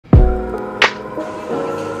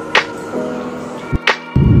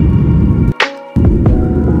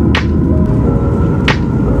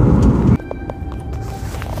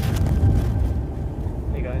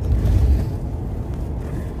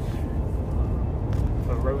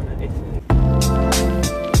Verona, Italy.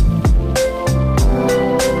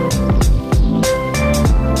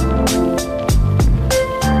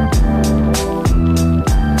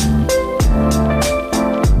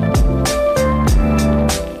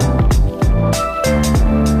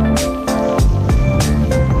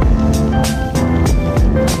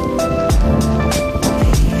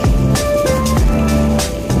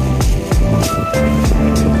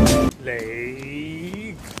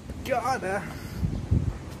 Garda.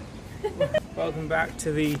 Welcome back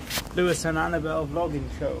to the Lewis and Annabelle vlogging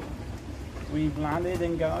show. We've landed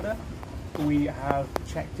in Garda, we have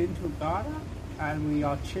checked into Garda, and we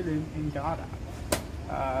are chilling in Garda.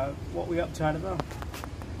 What are we up to, Annabelle?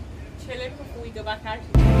 Chilling before we go back out.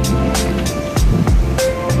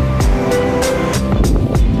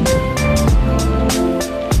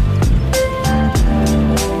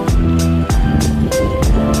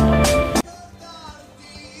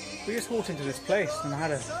 We just walked into this place and I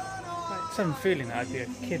had some feeling that I'd be a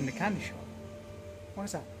kid in a candy shop. What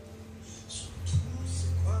is that?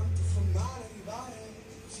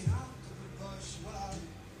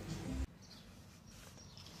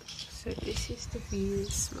 So this is the view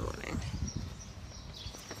this morning.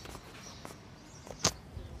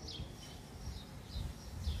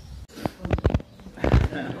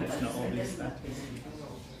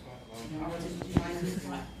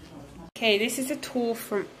 Okay, this is a tour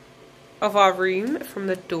of our room from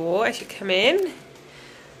the door as you come in.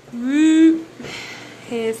 Woo!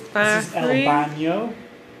 Here's the bathroom. This is El Baño.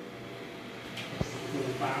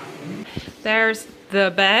 There's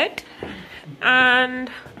the bed,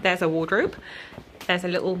 and there's a wardrobe. There's a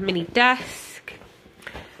little mini desk,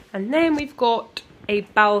 and then we've got a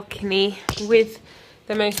balcony with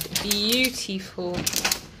the most beautiful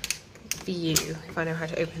view, if I know how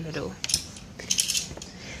to open the door.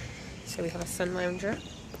 So we have a sun lounger,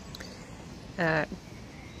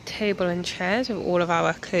 table and chairs with all of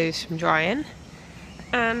our clothes from drying,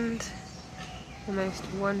 and the most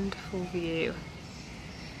wonderful view.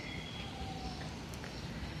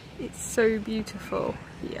 It's so beautiful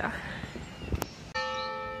here.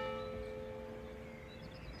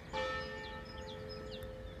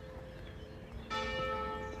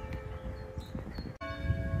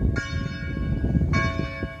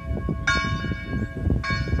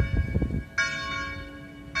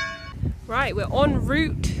 Right, we're en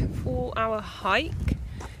route for our hike.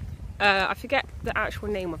 I forget the actual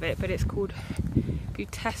name of it, but it's called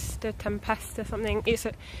Butesta Tempesta something. It's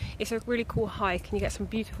a really cool hike, and you get some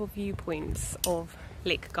beautiful viewpoints of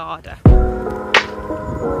Lake Garda.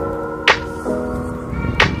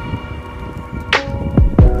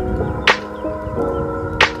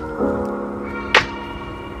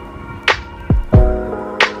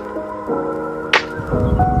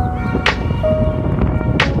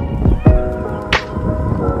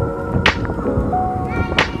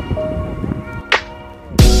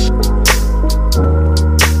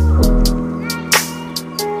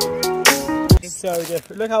 So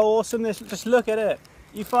different. Look how awesome this. Just look at it.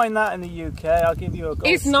 You find that in the UK, I'll give you a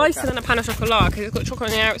gold. It's nicer than a pan of chocolat because it's got chocolate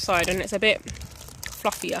on the outside and it's a bit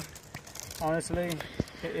fluffier. Honestly,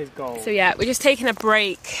 it is gold. So yeah, we're just taking a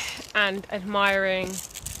break and admiring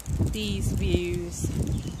these views.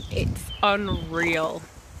 It's unreal.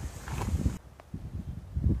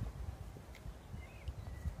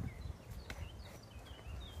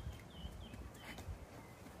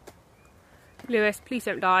 Lewis, please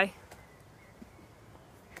don't die.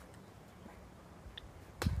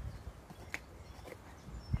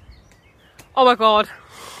 Oh my god.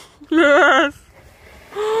 Yes!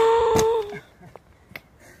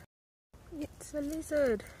 It's a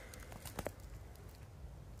lizard.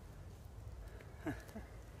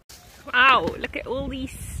 Wow, look at all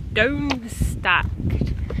these stones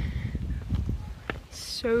stacked.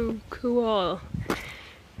 So cool.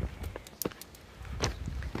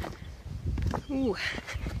 Ooh.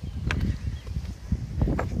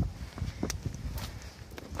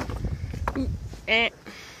 Ooh. Eh.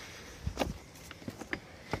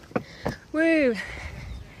 Woo!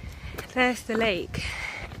 There's the lake.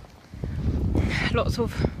 Lots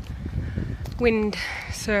of wind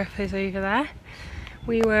surfers over there.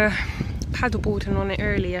 We were paddleboarding on it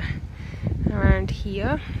earlier around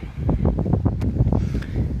here.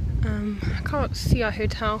 I can't see our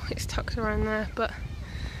hotel, it's tucked around there, but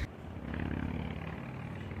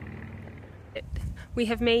we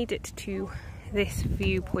have made it to this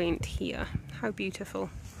viewpoint here. How beautiful.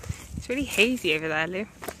 It's really hazy over there, Lou.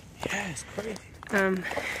 Yeah, it's crazy.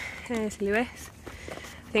 There's Lewis.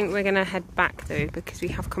 I think we're gonna head back though because we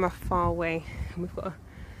have come a far way and we've got to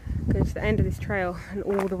go to the end of this trail and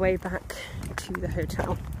all the way back to the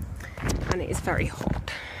hotel. and it is very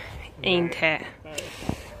hot, ain't it?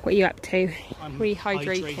 What are you up to? I'm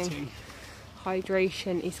Rehydrating.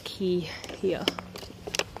 Hydration is key here.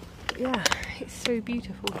 Yeah, it's so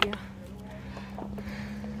beautiful here.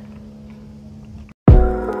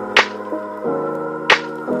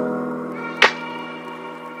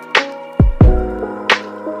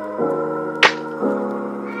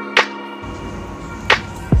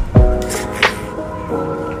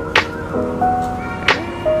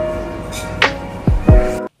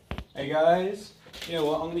 Hey guys, you know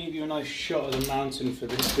what, I'm going to give you a nice shot of the mountain for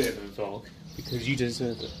this bit of the vlog, because you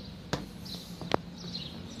deserve it.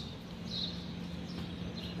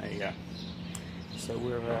 There you go. So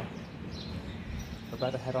we're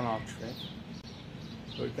about to head on our trip.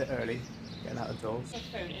 We're a bit early, getting out of doors.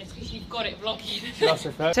 Because you've got it vlogging. Lost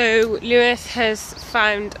her phone. So Lewis has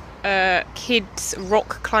found a kid's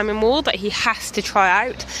rock climbing wall that he has to try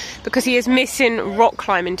out because he is missing rock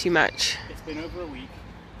climbing too much. It's been over a week.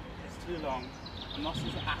 It's too long. My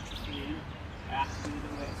muscles are atrophying. I have to do a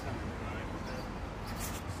little bit of something.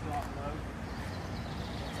 Start low.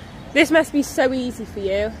 This must be so easy for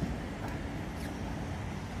you.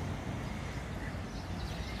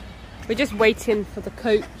 We're just waiting for the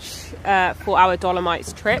coach for our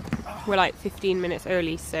Dolomites trip. We're like 15 minutes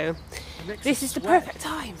early, so this is the perfect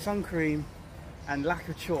time. Sun cream and lack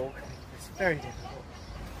of chalk. It's very difficult.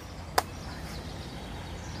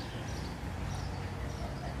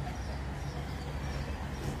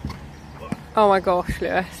 Oh my gosh,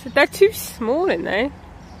 Lewis. They're too small, aren't they?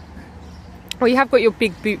 Well, you have got your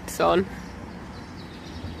big boots on.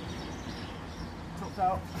 Topped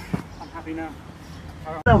out. I'm happy now.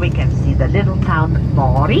 So we can see the little town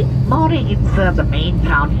Mori. Mori is the main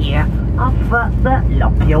town here of the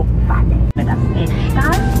Loppio Valley. Das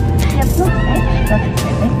Elchtal, der Fluss Elch, das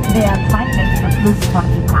ist der zweitlängste Fluss von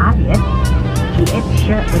Italien. Die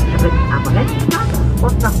Elche betritt am Rennstag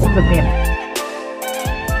und nach ungefähr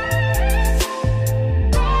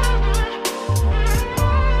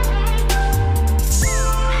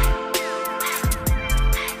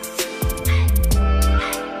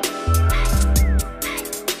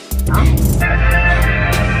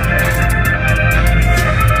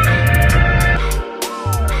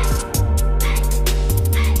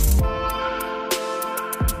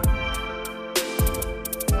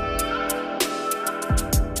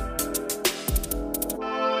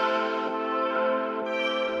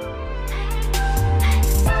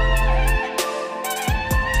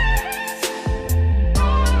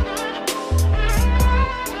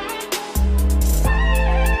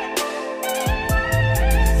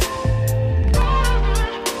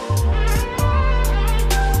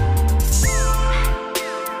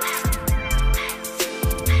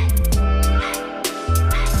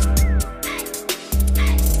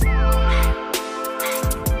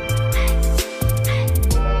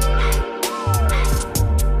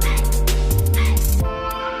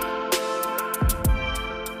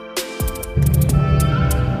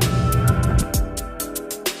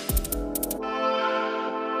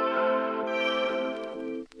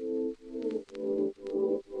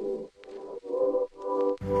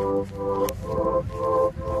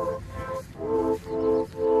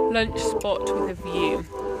lunch spot with a view.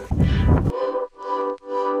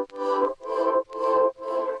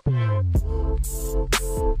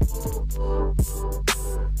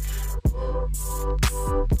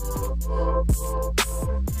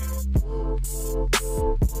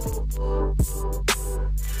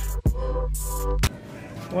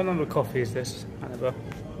 What number of coffee is this, Annabelle?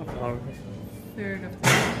 Third of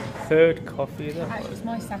Third coffee is that? Actually, it's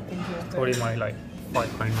my second year. Probably my like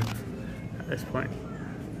 500 at this point.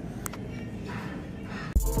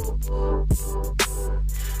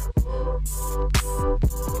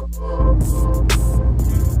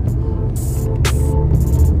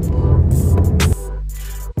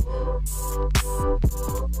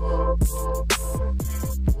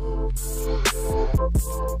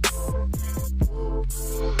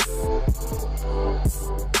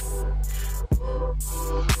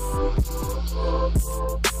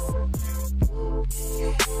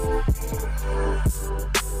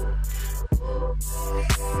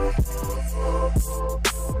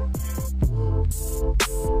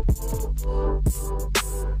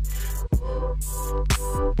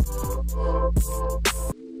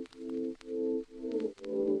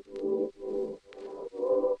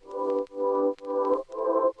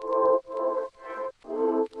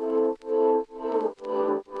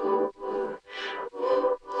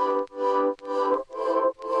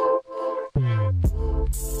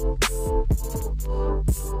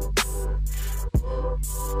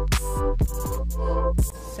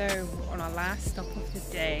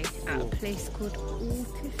 at a place called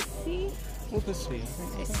Altersea. Altersea.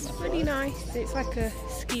 It's really nice. It's like a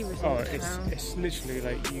ski resort town. It's literally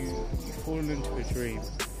like you've fallen into a dream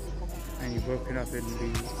and you've woken up in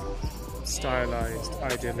the stylized,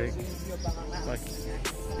 idyllic, like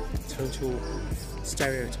total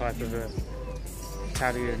stereotype of a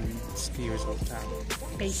Italian ski resort town.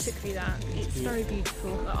 Basically that. It's very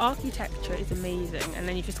beautiful. The architecture is amazing, and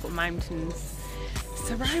then you've just got mountains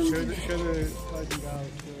surrounding it. Show the sliding down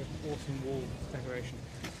the awesome wall decoration.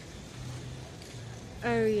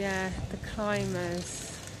 Oh yeah, the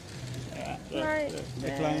climbers. Yeah, Right the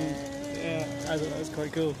there. climbing. Yeah, I thought that was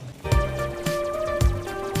quite cool.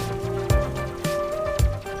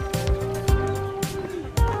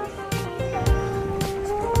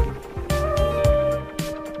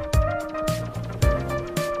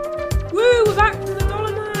 Woo! We're back to the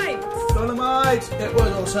Dolomites. Dolomites! It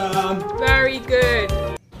was awesome! Very good.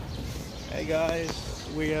 Hey guys,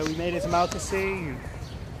 we made it to Altersea.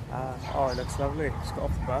 Oh, it looks lovely. Just got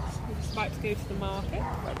off the bus. We're just about to go to the market.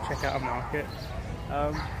 About to check out a market.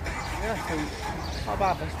 Yeah, so not a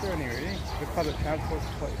bad bus journey really. The public transport's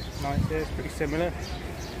quite nice here. It's pretty similar.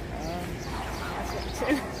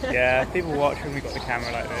 Yeah, people watch when we got the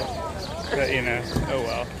camera like this. But you know, oh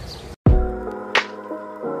well.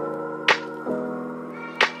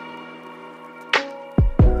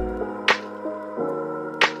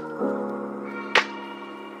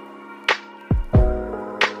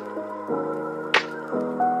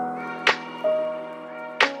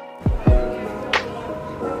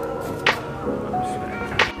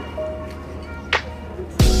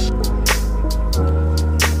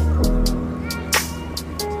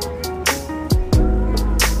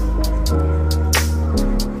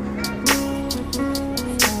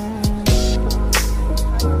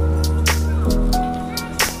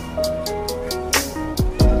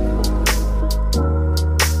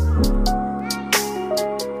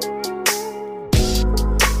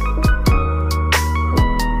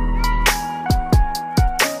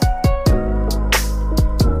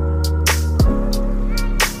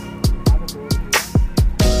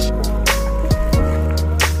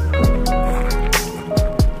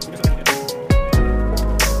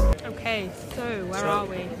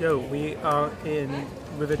 Yo, we are in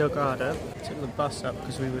Garda. Took the bus up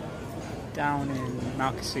because we were down in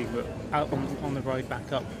Marquis, but out on the road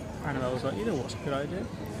back up. Annabelle was like, you know what's a good idea?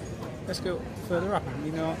 Let's go further up. And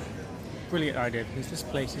you know what? Brilliant idea, because this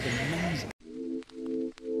place is amazing.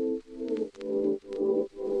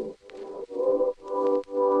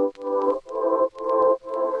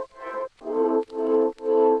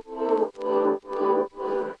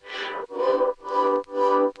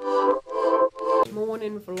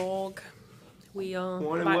 Morning vlog. We are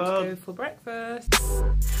Morning about vlog. to go for breakfast.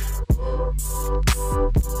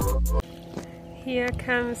 Here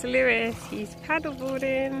comes Lewis. He's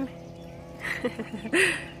paddleboarding.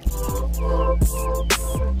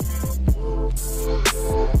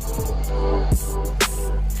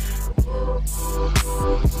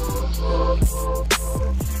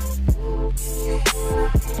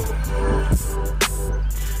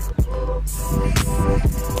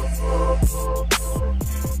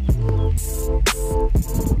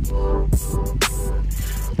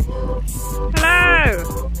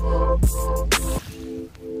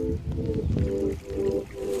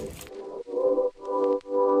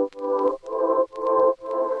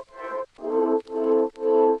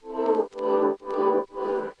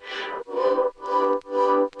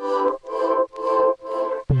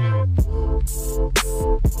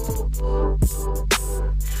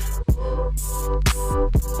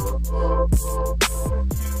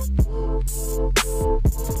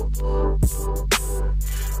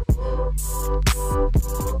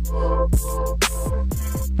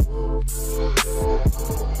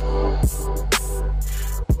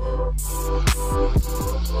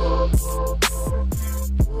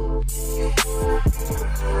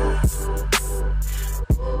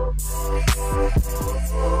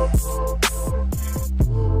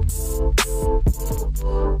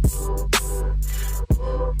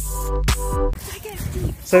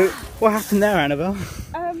 So, what happened there, Annabelle?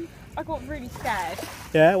 I got really scared.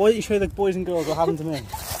 Yeah, why don't you show the boys and girls what happened to me?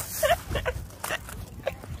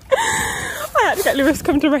 I had to get Lewis to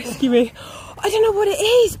come to rescue me. I don't know what it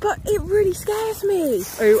is, but it really scares me.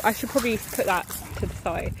 Oh, I should probably put that to the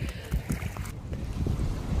side.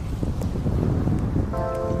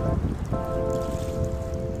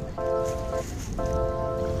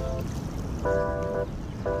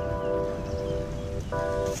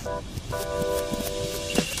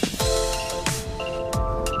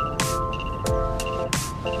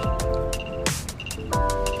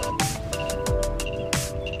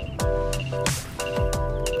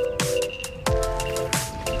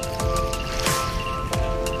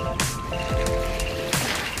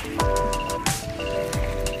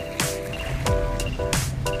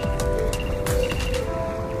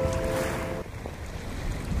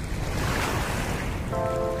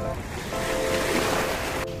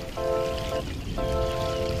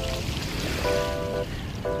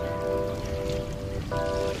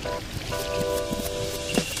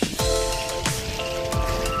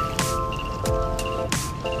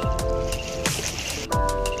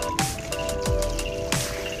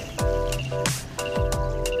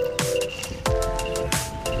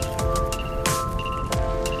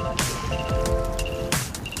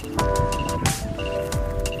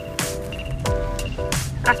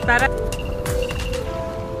 That's better.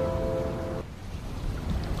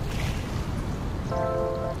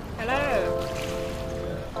 Hello.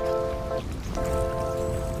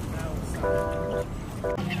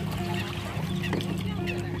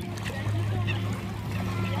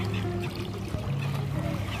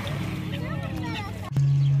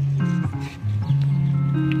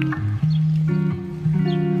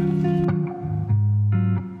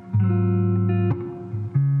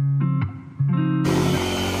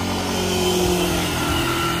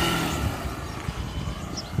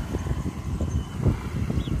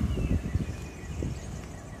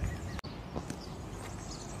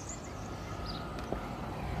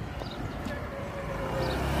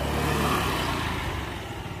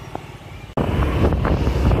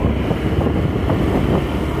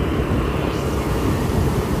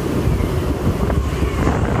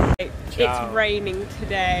 It's raining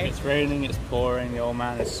today. It's raining, it's pouring, the old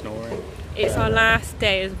man is snoring. It's our last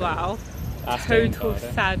day as well. Last day in Total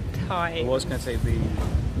Garda. sad I time. was going to take the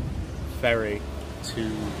ferry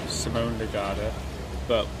to Simone de Garda,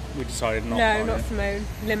 but we decided not No, on not it. Simone.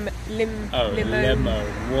 Oh, Limone.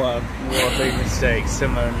 Limone. What a big mistake.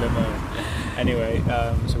 Simone Limone. Anyway,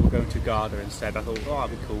 so we're going to Garda instead. I thought, oh,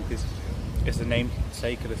 that'd be cool because it's the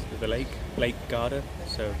namesake of the lake, Lake Garda.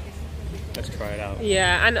 So let's try it out.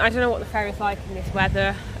 Yeah, and I don't know what the ferry's like in this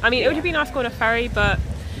weather. I mean, it would have been nice to go on a ferry, but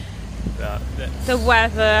the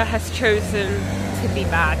weather has chosen to be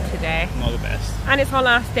bad today. Not the best. And it's our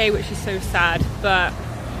last day, which is so sad. But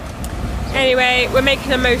anyway, we're making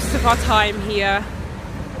the most of our time here.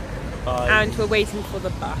 Bye. And we're waiting for the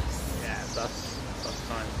bus. Yeah, bus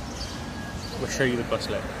time. We'll show you the bus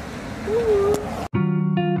later.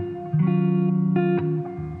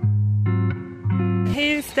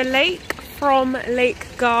 Here's the lake from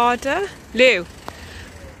Lake Garda. Lou,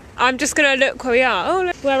 I'm just gonna look where we are. Oh,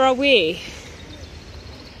 look, where are we?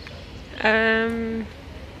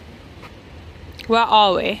 Where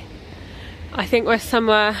are we? I think we're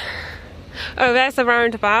somewhere. Oh, there's a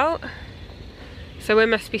roundabout. So we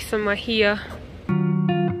must be somewhere here.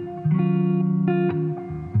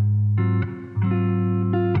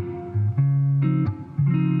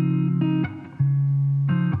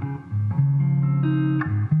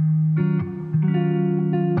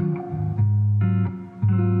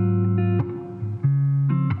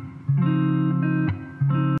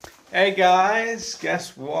 Hey guys,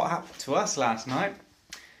 guess what happened to us last night?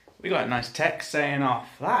 We got a nice text saying our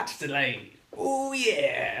flight's delayed. Oh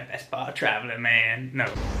yeah, best part of travelling, man. No.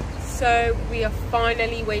 So we are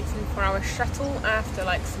finally waiting for our shuttle after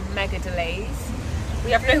like some mega delays.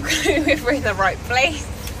 We have no clue if we're in the right place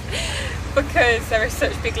because there are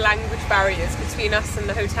such big language barriers between us and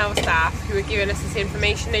the hotel staff who are giving us this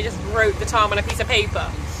information. They just wrote the time on a piece of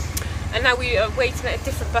paper. And now we are waiting at a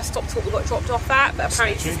different bus stop to what we got dropped off at, but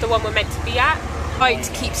apparently this is the one we're meant to be at. Flight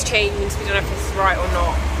keeps changing, so we don't know if this is right or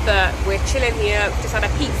not. But we're chilling here. We've just had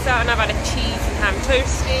a pizza and I've had a cheese and ham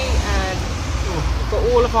toasty, and we've got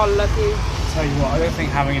all of our luggage. Tell you what, I don't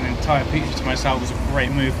think having an entire pizza to myself was a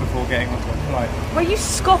great move before getting onto a flight. Well, you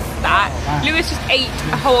scoffed that. Oh, Lewis just ate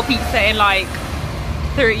a whole pizza in like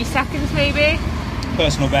 30 seconds maybe.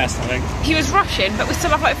 Personal best, I think. He was rushing, but we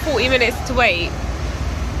still have like 40 minutes to wait.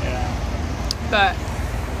 But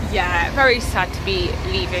yeah, very sad to be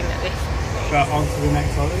leaving at this point. But on to the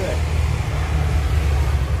next holiday.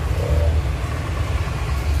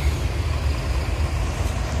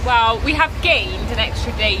 Well, we have gained an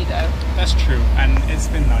extra day though. That's true, and it's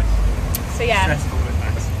been nice. So yeah, Stressful but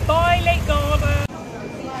nice. bye Lake Garda.